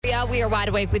up? We are wide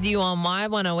awake with you on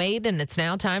Y108, and it's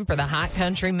now time for the Hot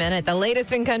Country Minute, the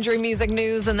latest in country music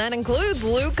news, and that includes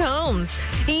Luke Combs.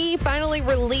 He finally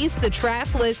released the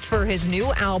track list for his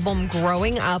new album,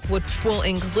 Growing Up, which will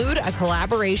include a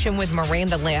collaboration with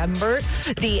Miranda Lambert.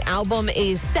 The album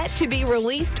is set to be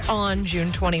released on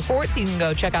June 24th. You can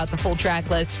go check out the full track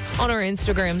list on our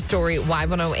Instagram story,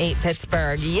 Y108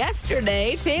 Pittsburgh.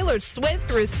 Yesterday, Taylor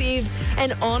Swift received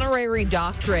an honorary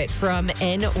doctorate from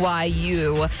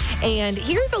NYU. And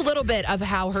here's a little bit of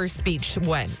how her speech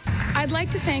went. I'd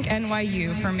like to thank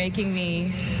NYU for making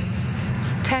me,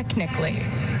 technically,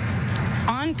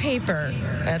 on paper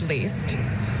at least,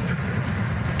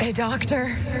 a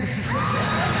doctor.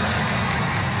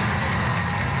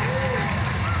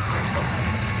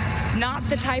 Not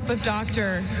the type of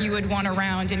doctor you would want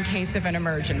around in case of an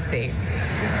emergency.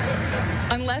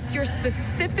 Unless your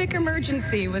specific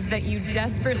emergency was that you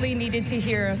desperately needed to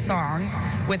hear a song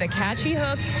with a catchy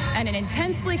hook and an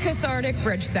intensely cathartic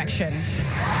bridge section.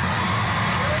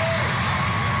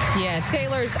 Yeah,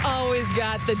 Taylor's always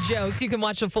got the jokes. You can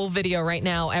watch the full video right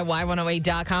now at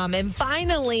Y108.com. And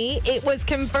finally, it was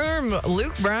confirmed.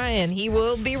 Luke Bryan, he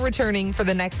will be returning for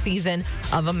the next season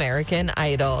of American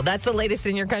Idol. That's the latest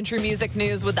in your country music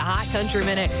news with the Hot Country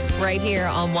Minute right here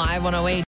on Y108.